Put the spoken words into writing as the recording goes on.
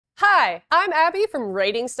Hi, I'm Abby from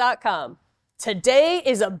Rtings.com. Today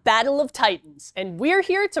is a battle of titans, and we're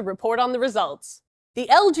here to report on the results. The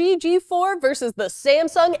LG G4 versus the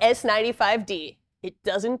Samsung S95D. It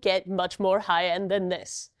doesn't get much more high-end than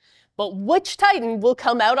this. But which titan will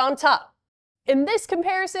come out on top? In this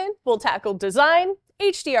comparison, we'll tackle design,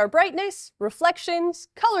 HDR brightness, reflections,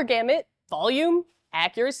 color gamut, volume,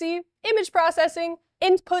 accuracy, image processing,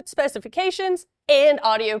 input specifications, and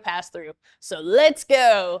audio pass-through. So let's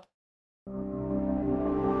go!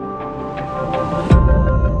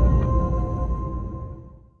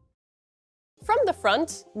 From the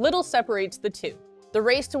front, little separates the two. The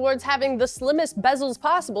race towards having the slimmest bezels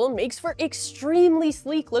possible makes for extremely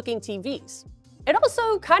sleek-looking TVs. It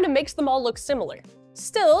also kind of makes them all look similar.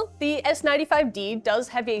 Still, the S95D does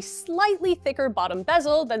have a slightly thicker bottom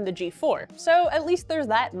bezel than the G4, so at least there's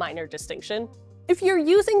that minor distinction. If you're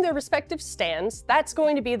using their respective stands, that's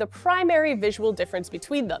going to be the primary visual difference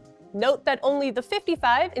between them. Note that only the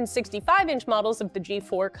 55 and 65-inch models of the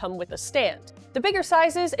G4 come with a stand. The bigger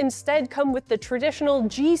sizes instead come with the traditional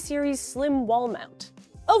G-series slim wall mount.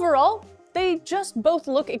 Overall, they just both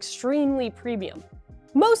look extremely premium.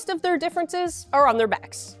 Most of their differences are on their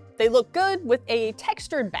backs. They look good with a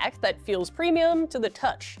textured back that feels premium to the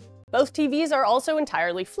touch. Both TVs are also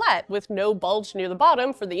entirely flat, with no bulge near the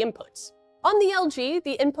bottom for the inputs. On the LG,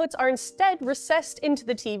 the inputs are instead recessed into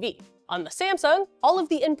the TV. On the Samsung, all of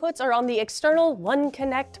the inputs are on the external One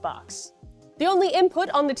Connect box. The only input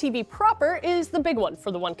on the TV proper is the big one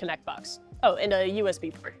for the One Connect box. Oh, and a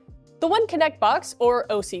USB port. The One Connect box, or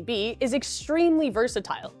OCB, is extremely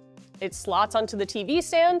versatile. It slots onto the TV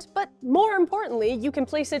stand, but more importantly, you can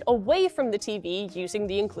place it away from the TV using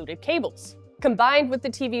the included cables. Combined with the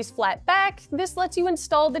TV's flat back, this lets you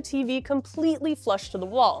install the TV completely flush to the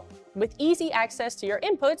wall, with easy access to your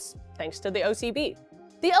inputs thanks to the OCB.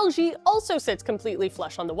 The LG also sits completely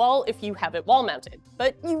flush on the wall if you have it wall-mounted,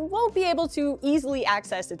 but you won't be able to easily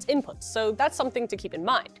access its inputs, so that's something to keep in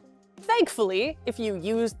mind. Thankfully, if you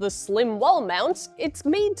use the slim wall mount, it's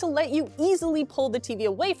made to let you easily pull the TV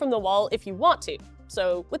away from the wall if you want to.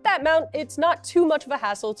 So with that mount, it's not too much of a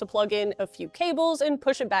hassle to plug in a few cables and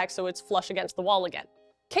push it back so it's flush against the wall again.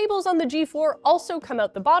 Cables on the G4 also come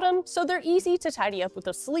out the bottom, so they're easy to tidy up with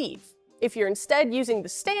a sleeve. If you're instead using the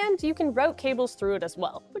stand, you can route cables through it as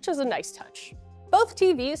well, which is a nice touch. Both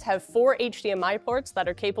TVs have 4 HDMI ports that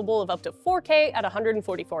are capable of up to 4K at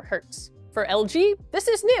 144 Hz. For LG, this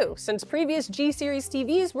is new, since previous G-series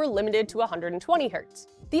TVs were limited to 120 Hz.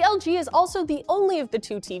 The LG is also the only of the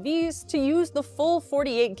two TVs to use the full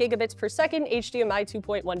 48 gigabits per second HDMI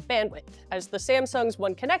 2.1 bandwidth, as the Samsung's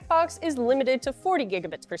One Connect box is limited to 40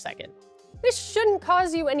 gigabits per second. This shouldn't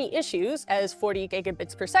cause you any issues, as 40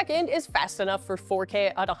 gigabits per second is fast enough for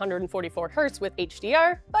 4K at 144 Hz with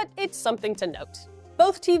HDR, but it's something to note.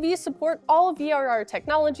 Both TVs support all VRR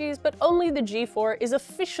technologies, but only the G4 is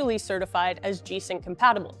officially certified as G-Sync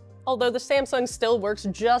compatible, although the Samsung still works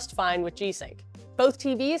just fine with G-Sync. Both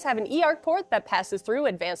TVs have an eARC port that passes through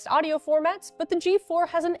advanced audio formats, but the G4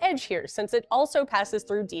 has an edge here since it also passes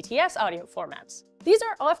through DTS audio formats. These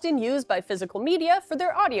are often used by physical media for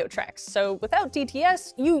their audio tracks, so without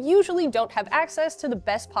DTS, you usually don't have access to the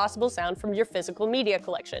best possible sound from your physical media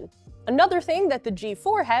collection. Another thing that the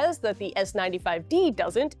G4 has that the S95D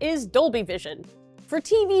doesn't is Dolby Vision. For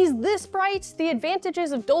TVs this bright, the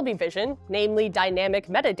advantages of Dolby Vision, namely dynamic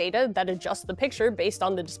metadata that adjusts the picture based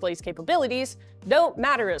on the display's capabilities, don't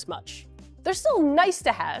matter as much. They're still nice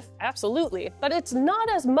to have, absolutely, but it's not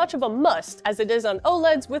as much of a must as it is on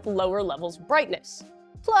OLEDs with lower levels of brightness.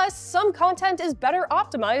 Plus, some content is better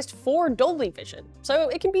optimized for Dolby Vision, so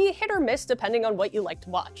it can be hit or miss depending on what you like to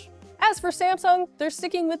watch. As for Samsung, they're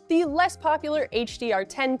sticking with the less popular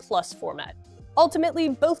HDR10+ format. Ultimately,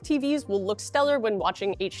 both TVs will look stellar when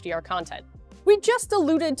watching HDR content. We just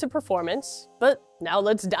alluded to performance, but now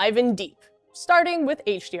let's dive in deep, starting with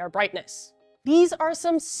HDR brightness. These are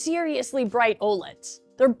some seriously bright OLEDs.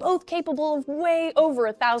 They're both capable of way over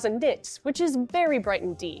 1000 nits, which is very bright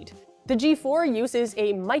indeed. The G4 uses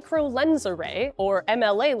a micro lens array, or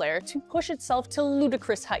MLA layer, to push itself to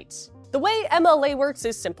ludicrous heights. The way MLA works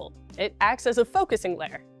is simple. It acts as a focusing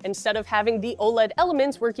layer. Instead of having the OLED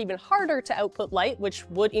elements work even harder to output light, which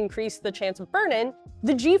would increase the chance of burn-in,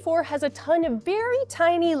 the G4 has a ton of very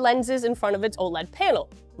tiny lenses in front of its OLED panel,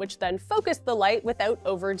 which then focus the light without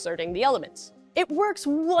overexerting the elements. It works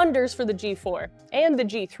wonders for the G4 and the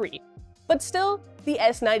G3, but still, the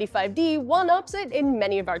S95D one-ups it in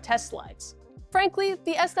many of our test slides. Frankly,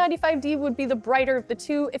 the S95D would be the brighter of the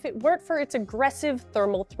two if it weren't for its aggressive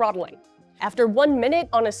thermal throttling. After 1 minute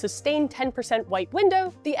on a sustained 10% white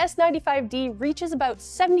window, the S95D reaches about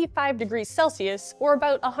 75 degrees Celsius or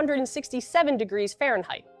about 167 degrees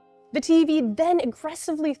Fahrenheit. The TV then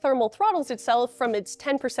aggressively thermal throttles itself from its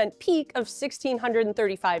 10% peak of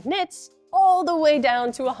 1635 nits all the way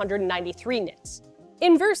down to 193 nits.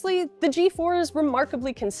 Inversely, the G4 is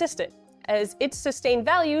remarkably consistent, as its sustained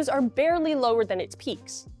values are barely lower than its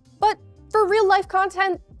peaks. But for real-life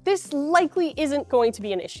content, this likely isn't going to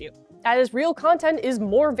be an issue, as real content is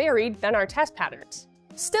more varied than our test patterns.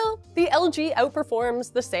 Still, the LG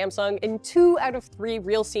outperforms the Samsung in 2 out of 3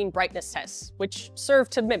 real scene brightness tests, which serve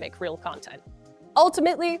to mimic real content.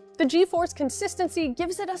 Ultimately, the G4's consistency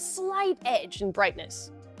gives it a slight edge in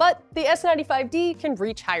brightness, but the S95D can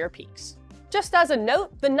reach higher peaks. Just as a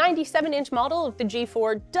note, the 97-inch model of the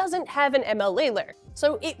G4 doesn't have an MLA layer,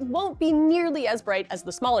 so it won't be nearly as bright as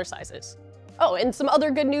the smaller sizes. Oh, and some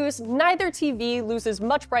other good news, neither TV loses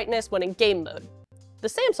much brightness when in game mode. The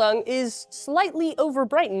Samsung is slightly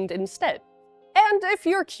over-brightened instead. And if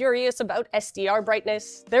you're curious about SDR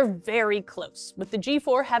brightness, they're very close, with the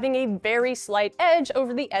G4 having a very slight edge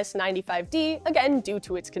over the S95D, again due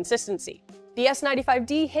to its consistency. The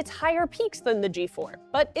S95D hits higher peaks than the G4,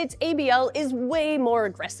 but its ABL is way more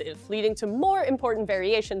aggressive, leading to more important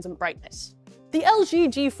variations in brightness. The LG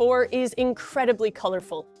G4 is incredibly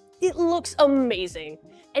colorful. It looks amazing,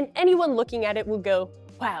 and anyone looking at it will go,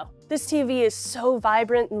 wow, this TV is so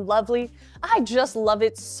vibrant and lovely, I just love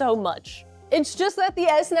it so much. It's just that the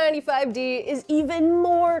S95D is even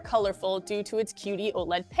more colorful due to its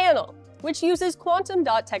QD-OLEd panel, which uses quantum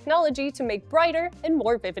dot technology to make brighter and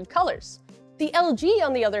more vivid colors. The LG,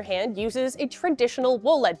 on the other hand, uses a traditional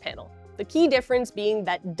WOLED panel, the key difference being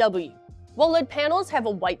that W. WOLED panels have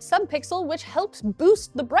a white subpixel which helps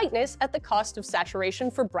boost the brightness at the cost of saturation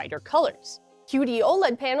for brighter colors.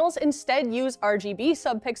 QD-OLED panels instead use RGB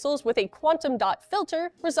subpixels with a quantum dot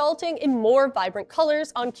filter, resulting in more vibrant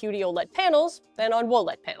colors on QD-OLED panels than on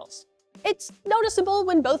WOLED panels. It's noticeable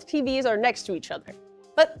when both TVs are next to each other.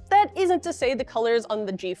 But that isn't to say the colors on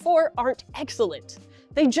the G4 aren't excellent.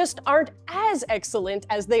 They just aren't as excellent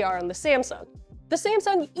as they are on the Samsung. The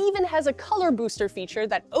Samsung even has a color booster feature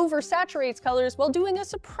that oversaturates colors while doing a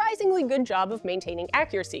surprisingly good job of maintaining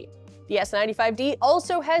accuracy. The S95D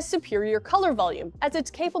also has superior color volume, as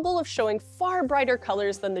it's capable of showing far brighter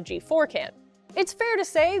colors than the G4 can. It's fair to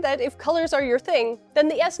say that if colors are your thing, then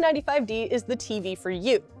the S95D is the TV for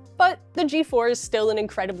you. But the G4 is still an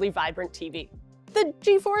incredibly vibrant TV. The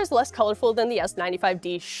G4 is less colorful than the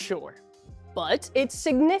S95D, sure. But it's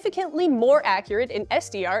significantly more accurate in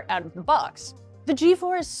SDR out of the box. The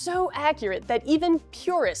G4 is so accurate that even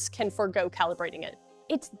purists can forego calibrating it.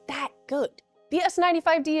 It's that good. The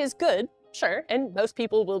S95D is good, sure, and most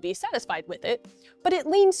people will be satisfied with it, but it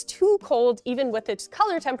leans too cold even with its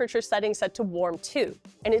color temperature setting set to warm too,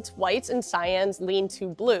 and its whites and cyans lean too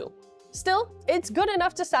blue. Still, it's good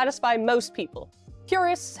enough to satisfy most people.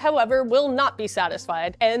 Purists, however, will not be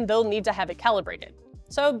satisfied, and they'll need to have it calibrated.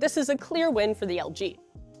 So this is a clear win for the LG.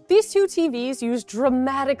 These two TVs use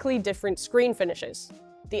dramatically different screen finishes.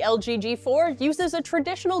 The LG G4 uses a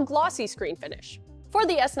traditional glossy screen finish. For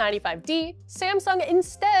the S95D, Samsung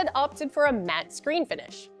instead opted for a matte screen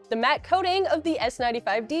finish. The matte coating of the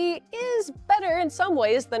S95D is better in some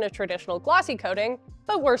ways than a traditional glossy coating,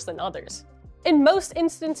 but worse than others. In most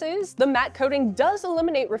instances, the matte coating does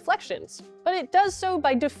eliminate reflections, but it does so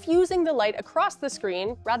by diffusing the light across the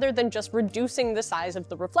screen rather than just reducing the size of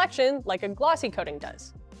the reflection like a glossy coating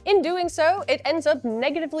does. In doing so, it ends up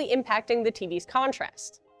negatively impacting the TV's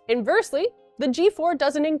contrast. Inversely, the G4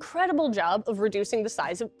 does an incredible job of reducing the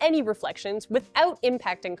size of any reflections without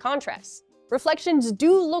impacting contrast. Reflections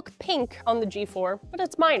do look pink on the G4, but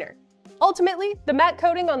it's minor. Ultimately, the matte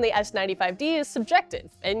coating on the S95D is subjective,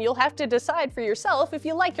 and you'll have to decide for yourself if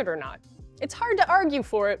you like it or not. It's hard to argue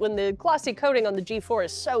for it when the glossy coating on the G4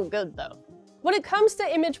 is so good though. When it comes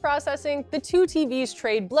to image processing, the two TVs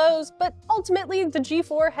trade blows, but ultimately the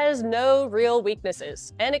G4 has no real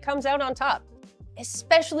weaknesses, and it comes out on top.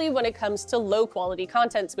 Especially when it comes to low-quality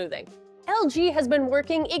content smoothing. LG has been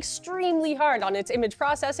working extremely hard on its image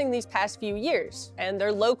processing these past few years, and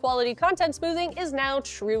their low-quality content smoothing is now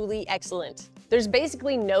truly excellent. There's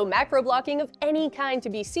basically no macro blocking of any kind to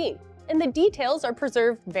be seen, and the details are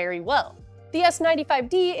preserved very well. The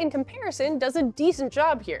S95D, in comparison, does a decent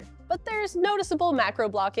job here, but there's noticeable macro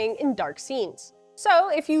blocking in dark scenes. So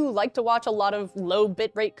if you like to watch a lot of low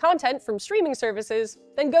bitrate content from streaming services,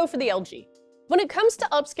 then go for the LG. When it comes to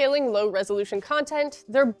upscaling low-resolution content,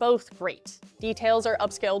 they're both great. Details are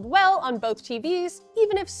upscaled well on both TVs,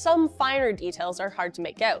 even if some finer details are hard to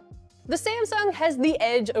make out. The Samsung has the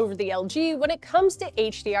edge over the LG when it comes to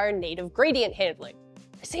HDR Native Gradient handling.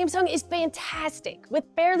 The Samsung is fantastic,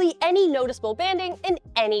 with barely any noticeable banding and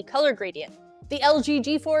any color gradient. The LG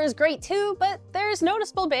G4 is great too, but there's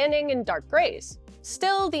noticeable banding in dark grays.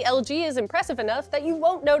 Still, the LG is impressive enough that you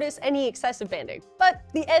won't notice any excessive banding, but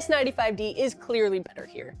the S95D is clearly better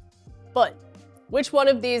here. But which one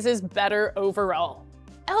of these is better overall?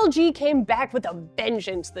 LG came back with a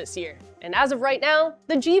vengeance this year, and as of right now,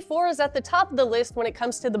 the G4 is at the top of the list when it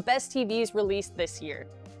comes to the best TVs released this year.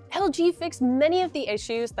 LG fixed many of the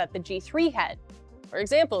issues that the G3 had. For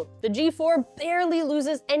example, the G4 barely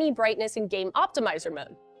loses any brightness in game optimizer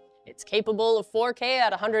mode. It's capable of 4K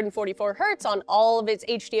at 144 Hz on all of its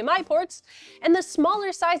HDMI ports, and the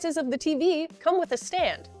smaller sizes of the TV come with a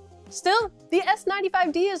stand. Still, the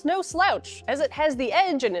S95D is no slouch, as it has the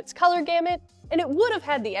edge in its color gamut, and it would have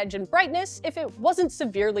had the edge in brightness if it wasn't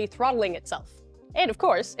severely throttling itself. And of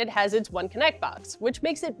course, it has its One Connect box, which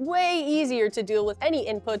makes it way easier to deal with any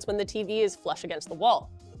inputs when the TV is flush against the wall.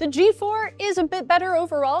 The G4 is a bit better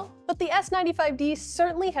overall, but the S95D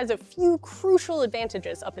certainly has a few crucial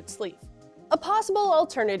advantages up its sleeve. A possible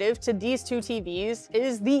alternative to these two TVs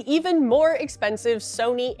is the even more expensive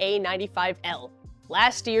Sony A95L,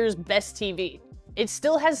 last year's best TV. It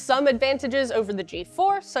still has some advantages over the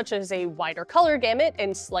G4, such as a wider color gamut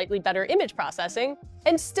and slightly better image processing,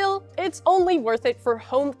 and still, it's only worth it for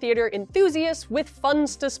home theater enthusiasts with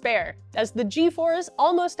funds to spare, as the G4 is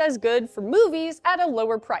almost as good for movies at a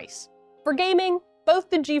lower price. For gaming, both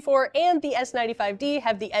the G4 and the S95D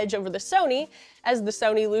have the edge over the Sony, as the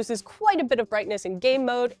Sony loses quite a bit of brightness in game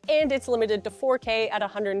mode, and it's limited to 4K at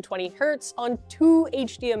 120 Hz on two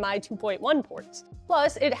HDMI 2.1 ports.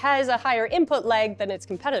 Plus, it has a higher input lag than its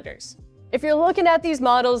competitors. If you're looking at these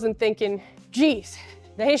models and thinking, geez,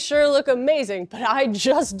 they sure look amazing, but I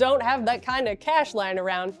just don't have that kind of cash lying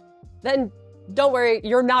around, then don't worry,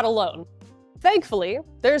 you're not alone. Thankfully,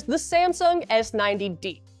 there's the Samsung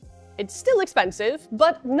S90D. It's still expensive,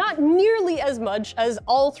 but not nearly as much as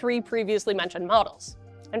all three previously mentioned models.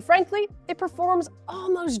 And frankly, it performs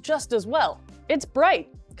almost just as well. It's bright,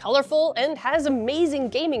 colorful, and has amazing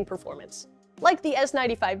gaming performance. Like the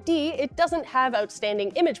S95D, it doesn't have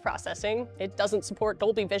outstanding image processing, it doesn't support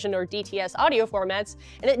Dolby Vision or DTS audio formats,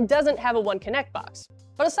 and it doesn't have a One Connect box.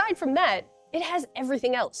 But aside from that, it has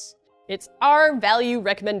everything else. It's our value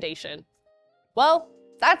recommendation. Well,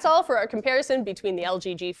 that's all for our comparison between the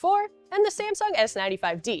LG G4 and the Samsung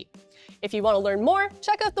S95D. If you want to learn more,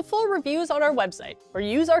 check out the full reviews on our website, or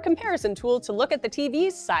use our comparison tool to look at the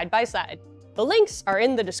TVs side by side. The links are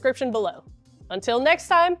in the description below. Until next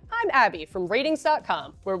time, I'm Abby from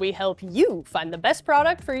Rtings.com, where we help you find the best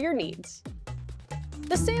product for your needs.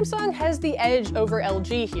 The Samsung has the edge over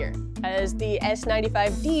LG here, as the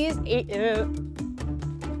S95D's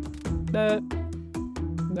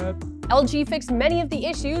LG fixed many of the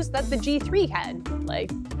issues that the G3 had, like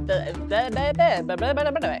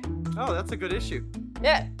Oh, that's a good issue.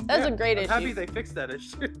 Yeah, that's a great issue. I'm happy they fixed that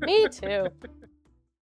issue. Me too.